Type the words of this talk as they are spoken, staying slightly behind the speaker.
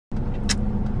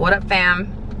What up,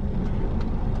 fam?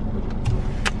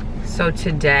 So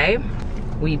today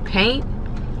we paint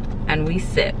and we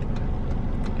sip,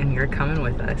 and you're coming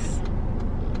with us.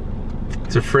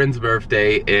 It's a friend's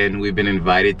birthday and we've been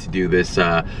invited to do this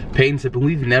paint and sip, and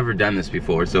we've never done this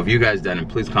before, so if you guys done it,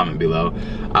 please comment below.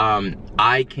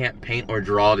 I can't paint or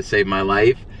draw to save my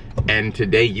life, and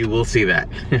today you will see that.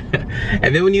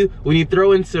 And then when you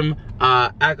throw in some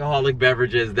alcoholic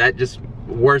beverages, that just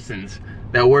worsens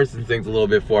things a little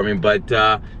bit for me. But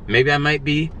maybe I might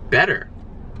be better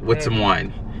with some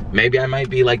wine. Maybe I might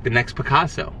be like the next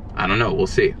Picasso. I don't know, we'll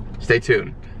see. Stay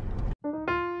tuned.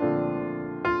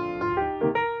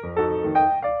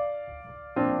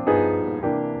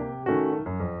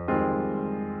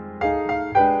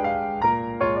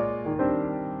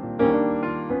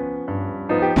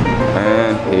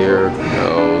 And here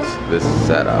goes this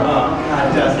setup.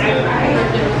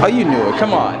 Oh, you knew it.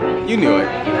 Come on. You knew it.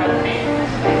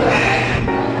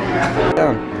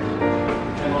 Down.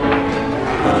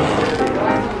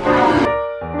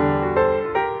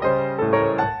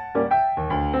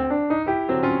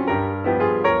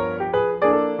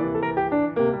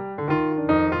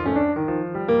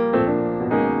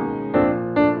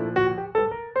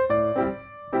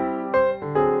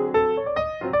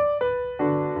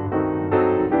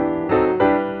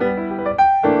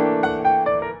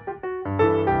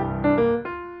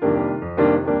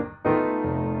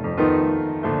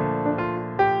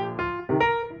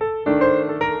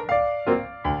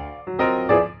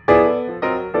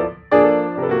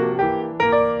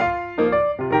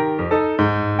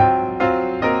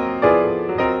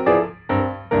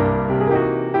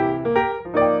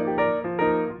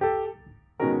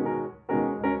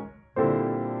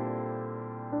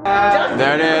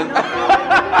 There it is.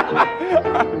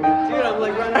 Dude, I'm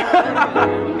like running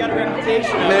around. You got a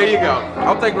reputation. There you go.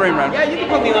 I'll take Rain Man. Yeah, you can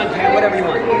put me on cam, whatever you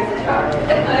want.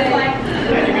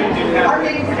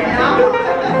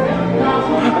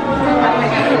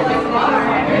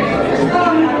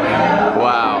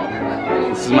 Wow.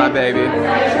 This is my baby.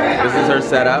 This is her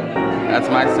setup. That's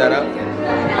my setup.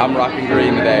 I'm rocking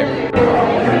green today.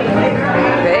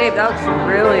 Babe, that looks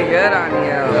really good on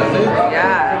you. Does it?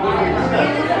 Yeah.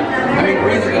 I mean,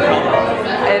 green's a good color.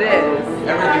 It is.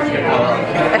 Everything's a good color.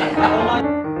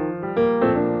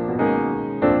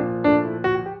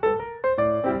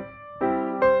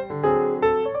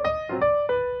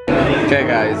 Okay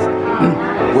guys,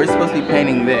 we're supposed to be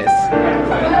painting this.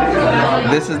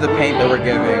 This is the paint that we're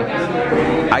giving.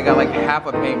 I got like half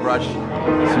a paintbrush,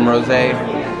 some rosé,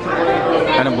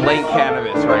 and a blank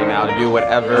canvas right now to do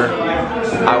whatever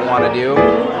I want to do.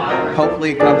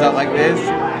 Hopefully it comes out like this.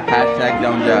 Hashtag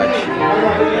don't judge.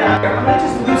 I'm gonna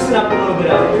just loosen up a little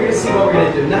bit of it. We're gonna see what we're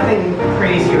gonna do. Nothing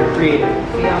crazy or creative.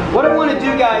 What I want to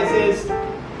do, guys, is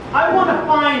I want to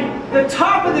find the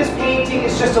top of this painting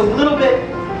is just a little bit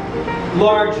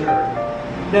larger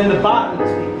than the bottom of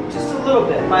this painting, just a little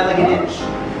bit, by like an inch.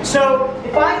 So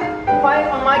if I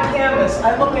on my canvas,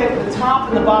 I look at the top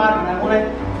and the bottom, and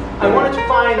I want to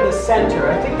find the center.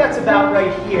 I think that's about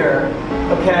right here,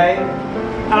 okay?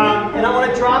 And I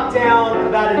want to drop down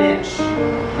about an inch,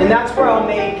 and that's where I'll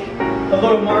make a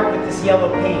little mark with this yellow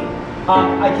paint.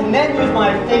 I can then use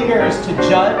my fingers to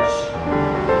judge,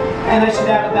 and I should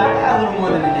have about a little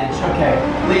more than an inch, okay,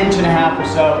 an inch and a half or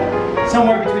so,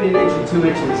 somewhere between an inch and 2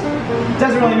 inches. It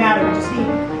doesn't really matter, we just need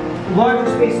larger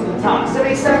space on the top. Does that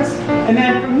make sense? And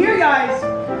then from here, guys,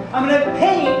 I'm going to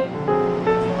paint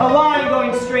a line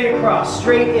going straight across,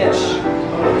 straight-ish.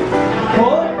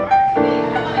 Pull it.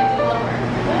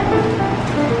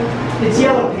 It's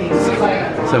yellow paint.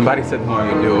 Somebody said more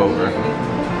than do over.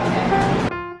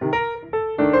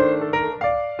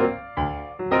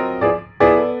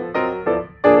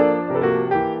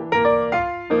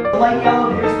 Light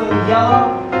yellow, here's the yellow,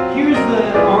 here's the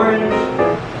orange,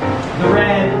 the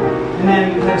red, and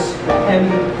then this, and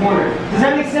the corner. Does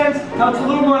that make sense? Now it's a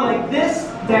little more like this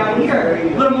down here,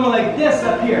 a little more like this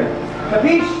up here.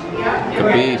 Capiche? Yeah.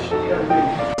 Capiche.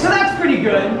 So that's pretty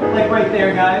good, like right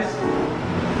there, guys.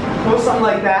 Go something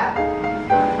like that.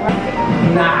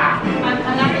 Nah. I'm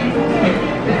not going to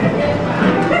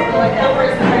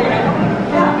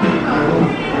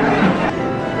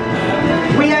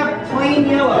We have plain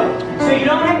yellow. So you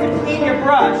don't have to clean your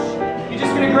brush. You're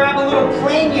just going to grab a little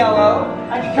plain yellow.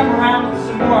 I can come around with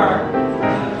some more.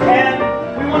 And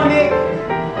we want to make,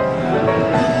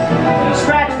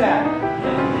 scratch that.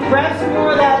 Grab some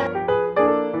more of that.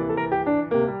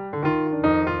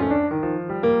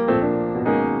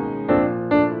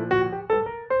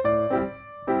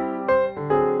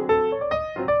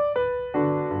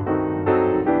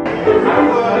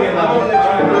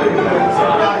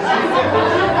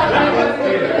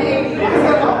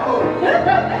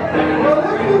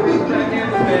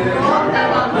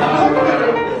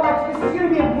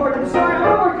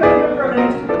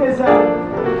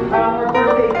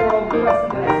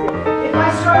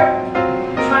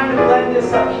 trying to blend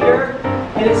this up here,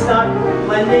 and it's not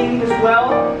blending as well,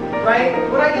 right?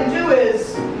 What I can do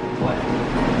is,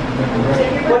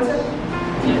 what's it?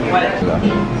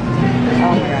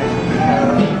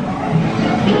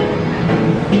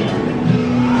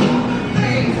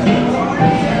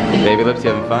 Baby lips, you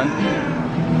having fun?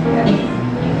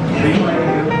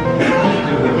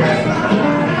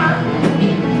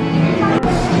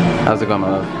 How's it going, my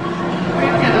love?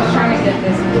 I'm just trying to get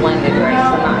this blended right, so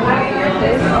I'm not happy with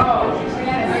this.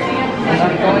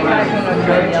 I'm going back in with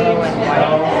red, yellow, and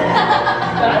white.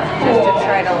 Just to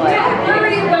try to like...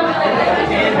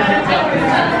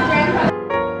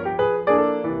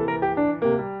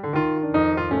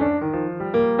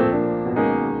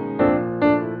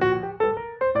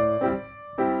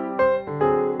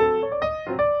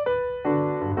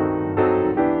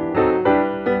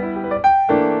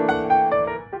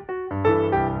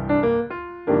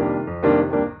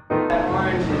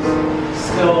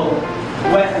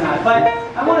 But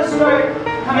I want to start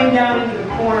coming down into the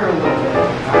corner a little bit,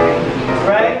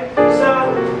 right? So,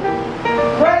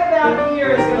 right about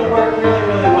here is going to work really,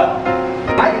 really well.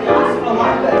 I think that's a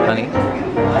lot better. Honey?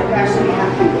 I'm actually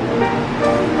happy with it.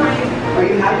 Are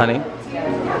you happy? Honey?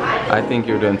 I think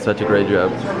you're doing such a great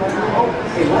job. Say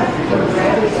what?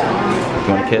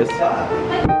 You want a kiss?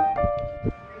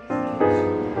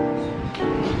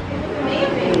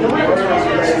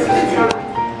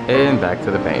 And back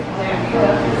to the paint.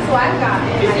 So I've got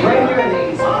it. Right here in the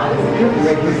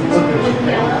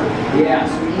yeah.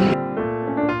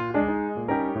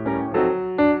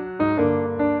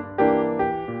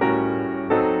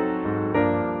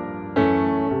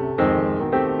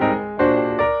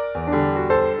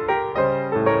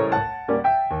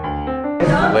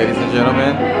 Ladies and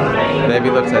gentlemen, Baby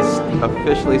Lips has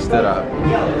officially stood up.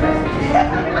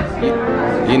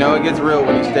 You know it gets real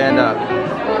when you stand up.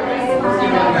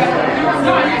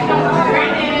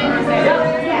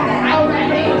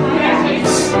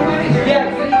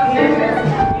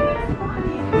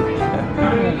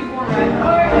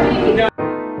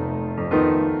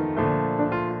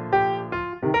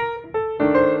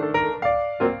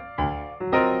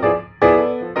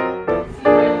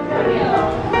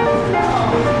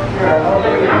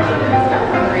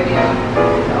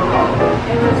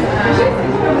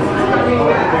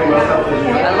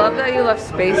 I love that you left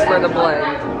space for the blend.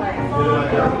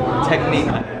 Technique.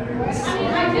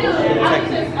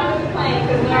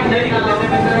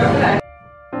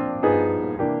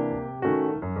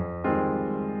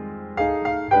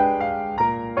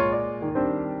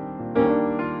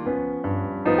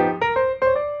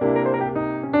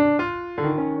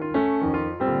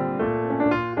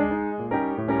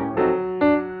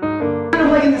 Kind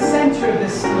of like in the center of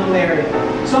this little area.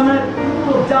 So I'm going to put a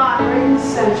little dot right in the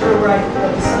center right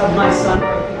of my sun, where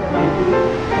I think it might be.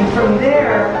 And from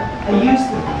there, I use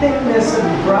the thickness of the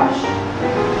brush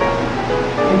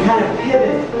and kind of pivot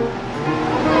it.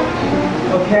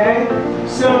 Okay?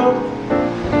 So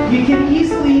you can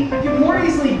more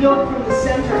easily build from the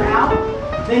center out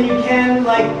than you can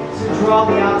like to draw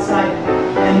the outside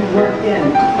and work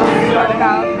in.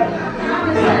 Veronica.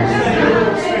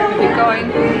 Keep going.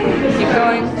 Keep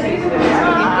going. Keep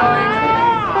going.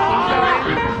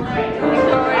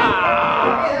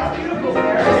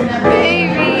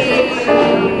 Baby!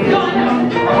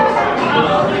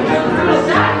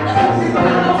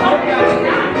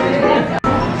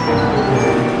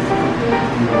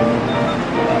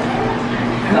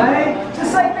 Right?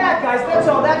 Just like that, guys. That's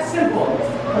all. That's simple.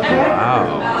 Okay?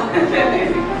 Wow.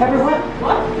 Everyone?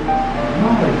 What?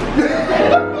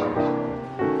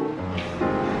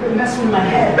 Quit messing with my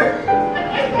head.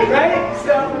 Right?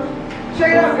 So,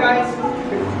 check it out, guys.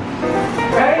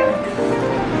 Right?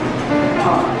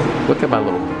 Look at my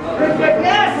little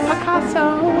Yes! Picasso!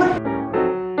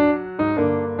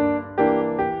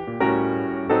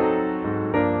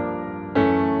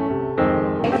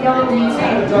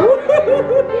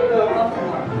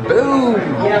 boom.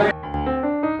 Yeah.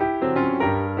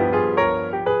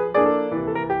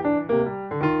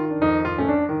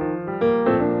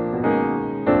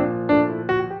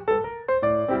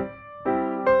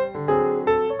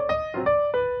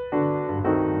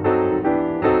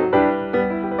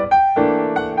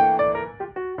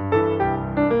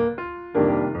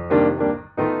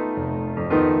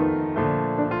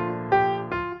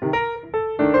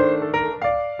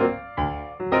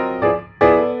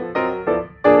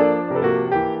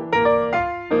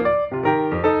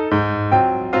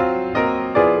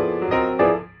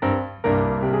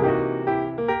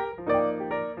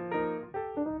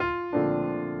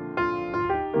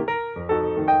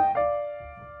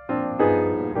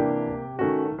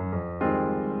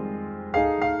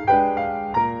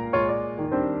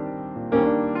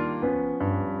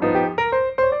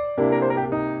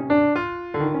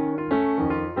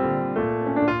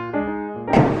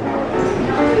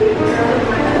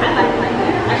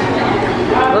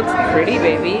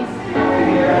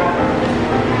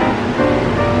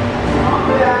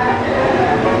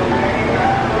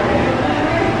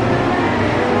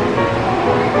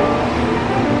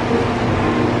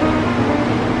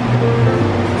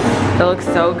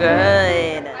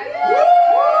 good.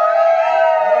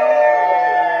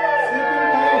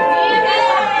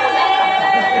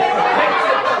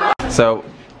 So,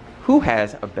 who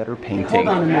has a better painting? Hold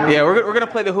on a minute. Yeah, we're gonna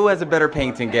play the who has a better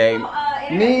painting game.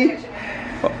 Me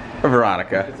or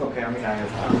Veronica? It's okay, I'm trying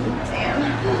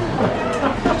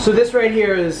this. So this right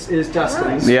here is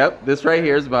Dustin's. Yep, this right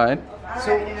here is mine.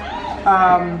 So,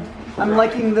 I'm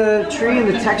liking the tree and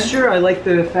the texture. I like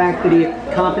the fact that he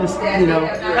took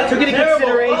into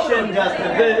consideration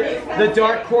the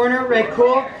dark corner, right?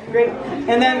 Cool, great.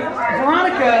 And then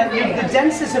Veronica, the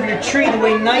denseness of your tree, the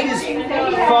way night is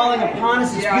falling upon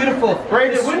us, is beautiful.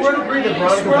 Brandon, wouldn't you agree that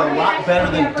Veronica's a lot better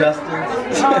than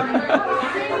Dustin's?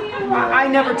 I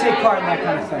never take part in that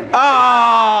kind of thing.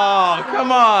 Oh,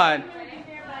 come on.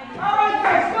 All right,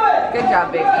 guys, good. Good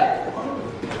job, baby.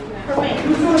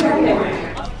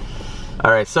 All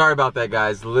right, sorry about that,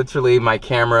 guys. Literally, my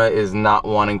camera is not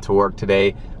wanting to work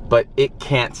today, but it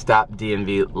can't stop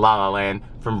DnV LaLaLand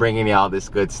from bringing y'all this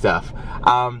good stuff.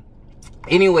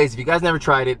 Anyways, if you guys never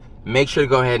tried it, make sure to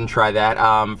go ahead and try that.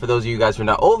 For those of you guys who are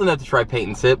not old enough to try paint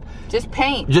and sip, Just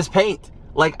paint. just paint.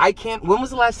 Like, I can't. When was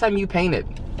the last time you painted?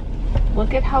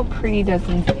 Look at how pretty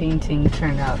Dustin's painting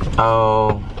turned out.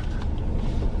 Oh,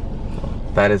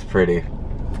 that is pretty.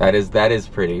 That is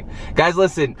pretty. Guys,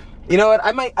 listen. You know what?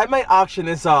 I might auction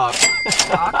this off.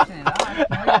 Auction off? No,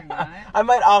 you're not. I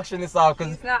might auction this off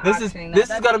because He's not this auctioning is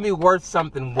that. gonna be worth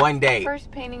something one day.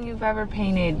 First painting you've ever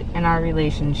painted in our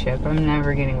relationship. I'm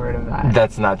never getting rid of that.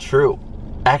 That's not true.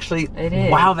 Actually, It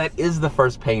is. wow, that is the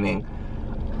first painting.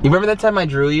 You remember that time I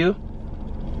drew you?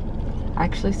 I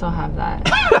actually still have that.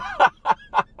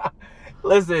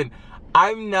 Listen,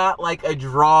 I'm not like a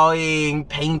drawing,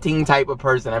 painting type of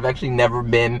person. I've actually never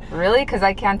been. Really? Because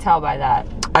I can't tell by that.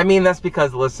 I mean, that's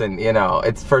because, listen, you know,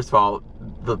 it's first of all,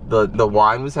 the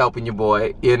wine was helping you,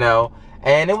 boy, you know,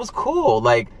 and it was cool.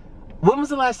 Like, when was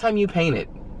the last time you painted?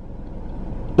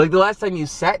 Like, the last time you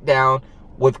sat down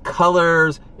with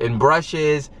colors and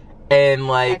brushes and,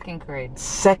 like... Second grade.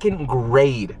 Second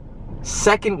grade.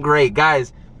 Second grade.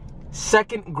 Guys,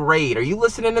 second grade. Are you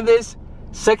listening to this?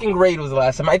 Second grade was the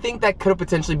last time. I think that could have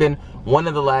potentially been one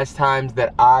of the last times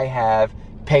that I have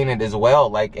painted as well,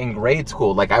 like in grade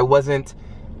school. Like, I wasn't...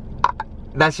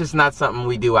 That's just not something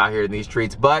we do out here in these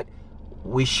streets, but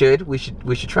we should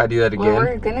try to do that again. Well,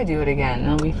 we're gonna do it again.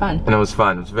 It'll be fun. And it was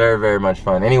fun. It was very, very much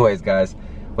fun. Anyways, guys,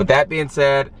 with that being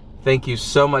said, thank you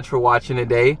so much for watching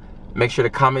today. Make sure to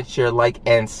comment, share, like,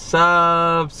 and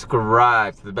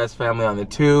subscribe to the best family on the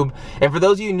tube. And for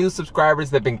those of you new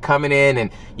subscribers that have been coming in and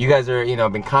you guys are, you know,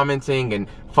 been commenting and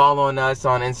following us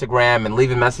on Instagram and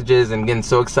leaving messages and getting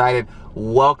so excited,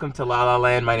 welcome to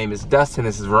LaLaLand. My name is Dustin,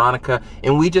 this is Veronica,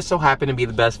 and we just so happen to be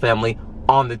the best family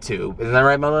on the tube. Isn't that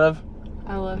right, my love?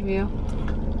 I love you.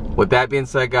 With that being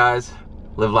said, guys,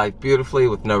 live life beautifully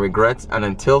with no regrets, and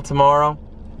until tomorrow,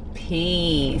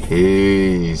 Peace.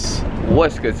 peace.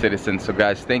 What's good, citizens? So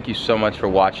guys, thank you so much for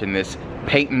watching this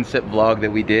paint and sip vlog that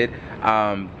we did.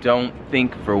 Don't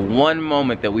think for one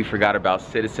moment that we forgot about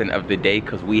Citizen of the Day,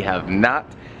 because we have not.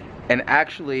 And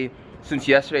actually, since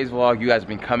yesterday's vlog, you guys have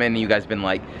been coming and you guys have been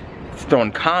like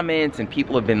throwing comments, and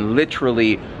people have been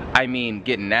literally, I mean,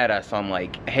 getting at us on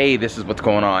like, hey, this is what's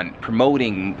going on,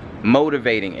 promoting,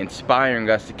 motivating, inspiring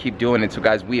us to keep doing it. So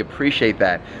guys, we appreciate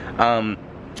that.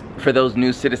 For those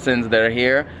new citizens that are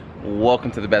here, welcome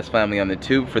to the best family on the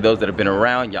tube. For those that have been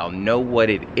around, y'all know what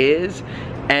it is.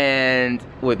 And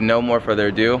with no more further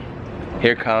ado,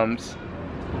 here comes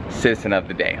Citizen of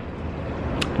the Day.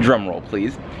 Drum roll,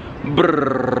 please.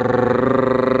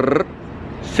 Brrrr.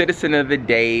 Citizen of the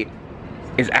Day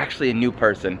is actually a new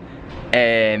person,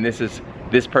 and this is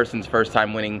this person's first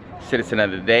time winning Citizen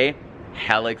of the Day.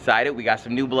 Hella excited. We got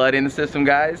some new blood in the system,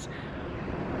 guys.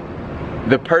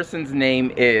 The person's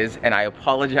name is, and I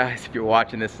apologize if you're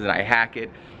watching this and I hack it,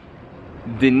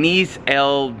 Denise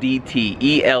LDT,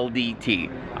 ELDT.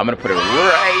 I'm gonna put it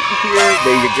right here.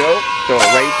 There you go. Throw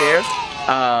it right there.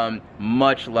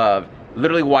 Much love.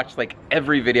 Literally watched like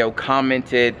every video,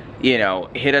 commented, you know,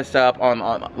 hit us up on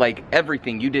like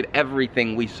everything. You did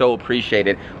everything. We so appreciate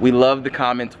it. We love the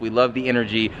comments. We love the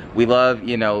energy. We love,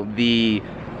 you know, the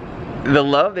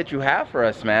love that you have for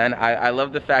us, man. I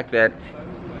love the fact that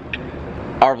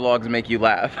our vlogs make you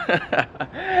laugh.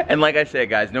 And like I said,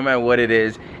 guys, no matter what it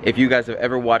is, if you guys have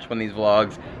ever watched one of these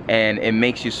vlogs and it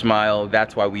makes you smile,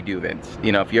 that's why we do this.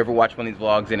 You know, if you ever watch one of these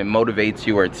vlogs and it motivates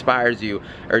you or inspires you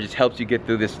or just helps you get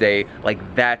through this day, like,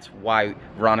 that's why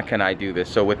Veronica and I do this.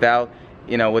 So without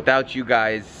you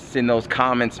guys in those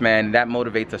comments, man, that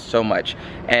motivates us so much.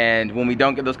 And when we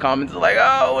don't get those comments, it's like,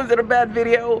 oh, is it a bad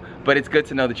video? But it's good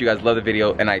to know that you guys love the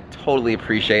video, and I totally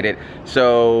appreciate it.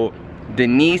 So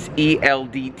Denise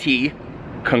ELDT,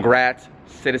 congrats,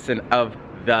 Citizen of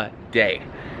the Day.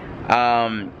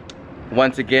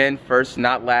 Once again, first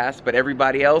not last, but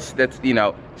everybody else that's, you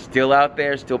know, still out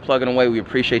there, still plugging away, we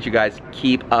appreciate you guys.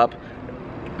 Keep up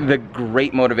the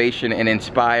great motivation and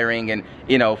inspiring, and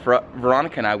you know, for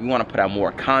Veronica and I, we want to put out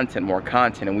more content,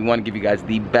 and we want to give you guys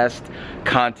the best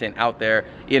content out there,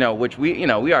 you know, which we, you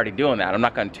know, we already doing that. I'm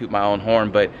not gonna toot my own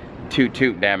horn, but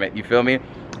toot damn it, you feel me?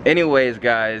 Anyways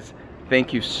guys,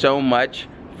 thank you so much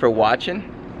for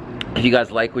watching. If you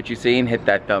guys like what you've seen, hit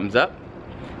that thumbs up.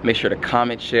 Make sure to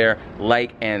comment, share,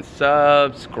 like, and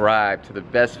subscribe to the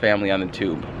best family on the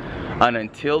tube. And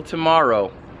until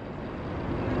tomorrow,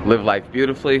 live life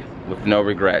beautifully with no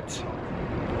regrets.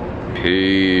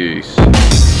 Peace.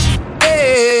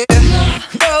 Hey,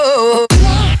 no,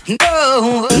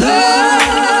 no,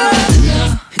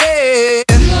 hey,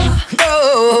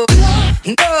 no,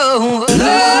 no,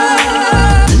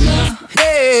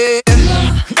 hey,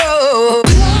 no,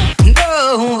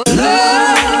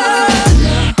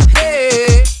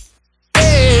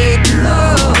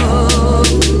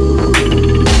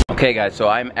 Okay guys, so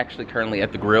I'm actually currently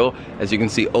at the grill, as you can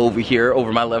see over here,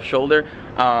 over my left shoulder.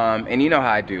 And you know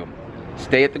how I do.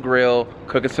 Stay at the grill,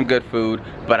 cooking some good food,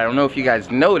 but I don't know if you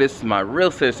guys noticed, my real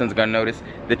citizens are gonna notice,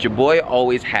 that your boy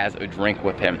always has a drink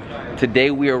with him. Today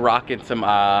we are rocking some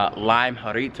lime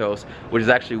jarritos, which is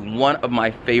actually one of my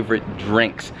favorite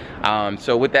drinks.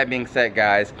 So with that being said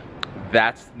guys,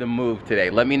 that's the move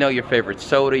today. Let me know your favorite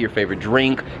soda, your favorite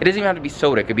drink. It doesn't even have to be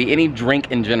soda, it could be any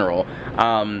drink in general.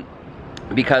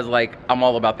 Because like, I'm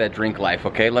all about that drink life,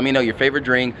 okay? Let me know your favorite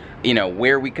drink, you know,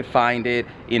 where we could find it,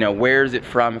 you know, where is it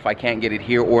from if I can't get it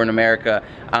here or in America,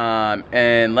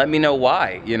 and let me know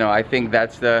why. You know, I think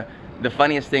that's the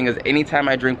funniest thing is anytime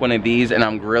I drink one of these and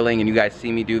I'm grilling, and you guys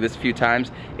see me do this a few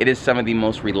times, it is some of the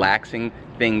most relaxing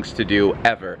things to do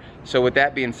ever. So with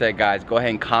that being said guys, go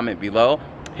ahead and comment below.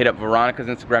 Hit up Veronica's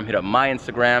Instagram, hit up my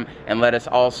Instagram, and let us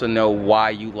also know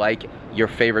why you like your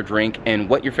favorite drink and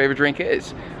what your favorite drink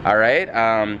is. All right,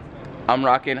 I'm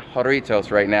rocking jarritos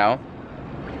right now.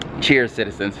 Cheers,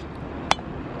 citizens.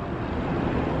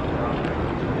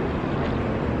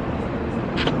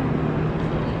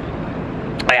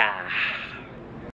 Yeah.